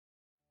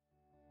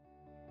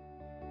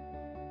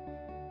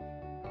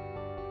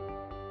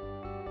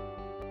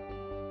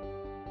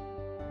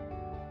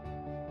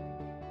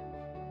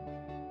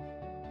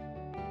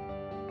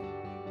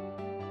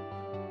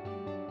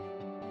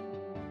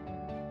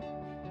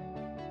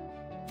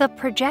The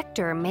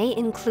projector may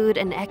include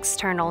an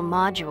external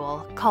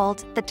module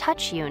called the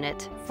touch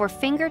unit for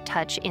finger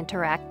touch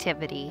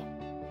interactivity.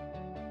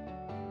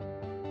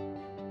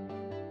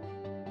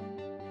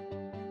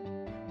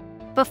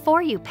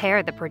 Before you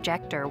pair the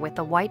projector with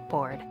a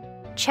whiteboard,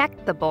 check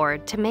the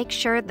board to make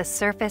sure the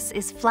surface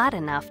is flat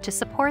enough to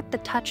support the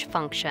touch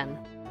function.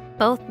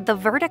 Both the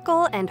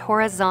vertical and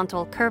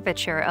horizontal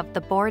curvature of the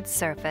board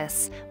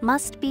surface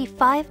must be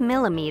 5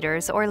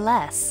 millimeters or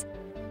less.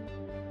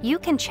 You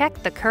can check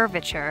the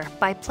curvature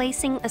by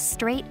placing a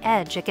straight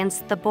edge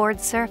against the board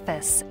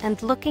surface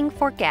and looking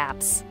for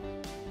gaps.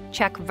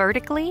 Check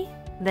vertically,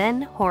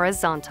 then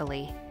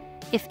horizontally.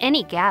 If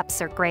any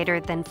gaps are greater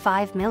than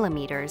 5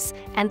 millimeters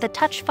and the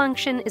touch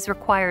function is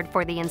required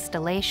for the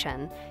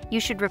installation,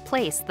 you should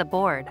replace the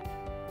board.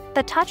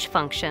 The touch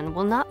function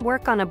will not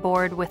work on a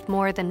board with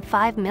more than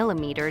 5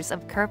 millimeters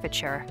of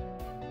curvature.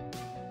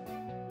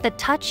 The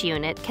touch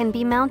unit can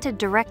be mounted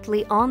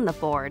directly on the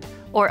board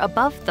or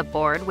above the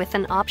board with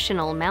an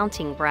optional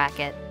mounting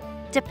bracket.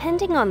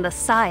 Depending on the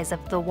size of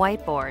the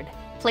whiteboard,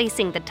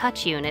 placing the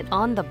touch unit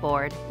on the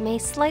board may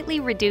slightly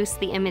reduce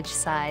the image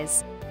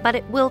size, but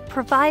it will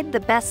provide the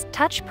best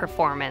touch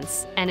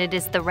performance, and it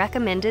is the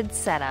recommended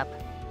setup.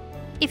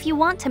 If you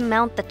want to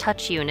mount the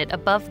touch unit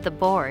above the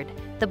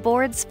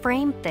board's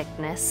frame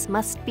thickness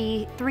must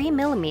be 3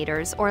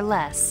 millimeters or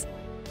less.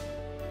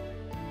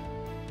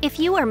 If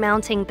you are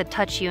mounting the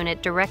touch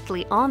unit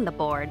directly on the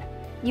board,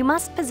 you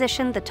must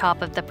position the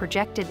top of the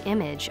projected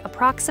image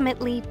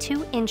approximately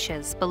 2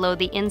 inches below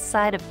the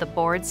inside of the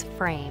board's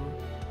frame.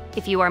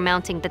 If you are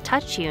mounting the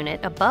touch unit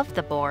above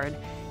the board,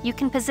 you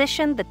can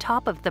position the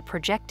top of the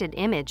projected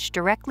image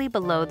directly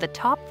below the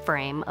top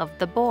frame of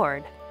the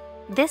board.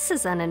 This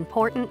is an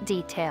important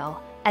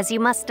detail, as you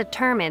must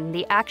determine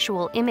the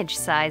actual image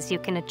size you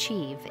can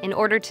achieve in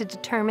order to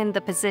determine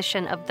the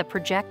position of the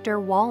projector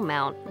wall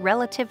mount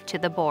relative to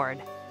the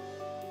board.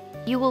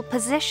 You will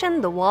position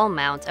the wall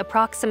mount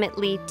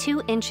approximately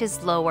 2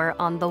 inches lower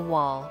on the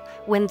wall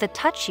when the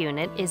touch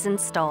unit is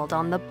installed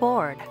on the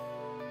board.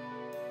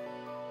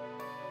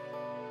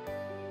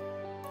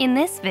 In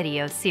this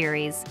video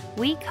series,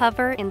 we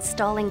cover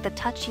installing the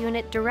touch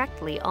unit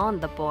directly on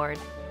the board.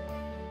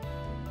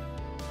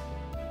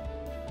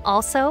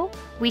 Also,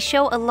 we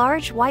show a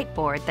large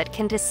whiteboard that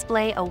can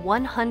display a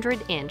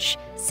 100-inch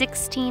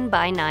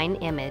 16:9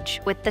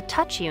 image with the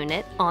touch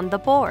unit on the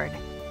board.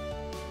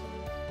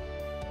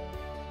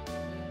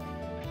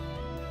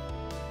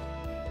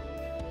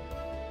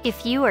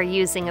 If you are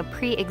using a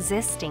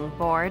pre-existing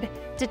board,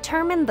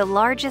 determine the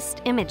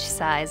largest image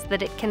size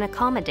that it can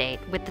accommodate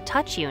with the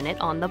touch unit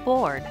on the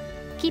board,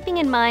 keeping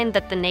in mind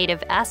that the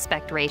native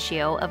aspect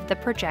ratio of the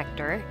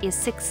projector is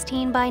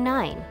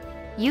 16:9.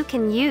 You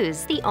can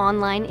use the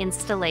online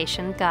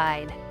installation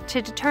guide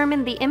to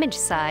determine the image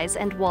size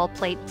and wall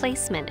plate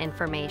placement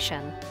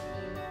information.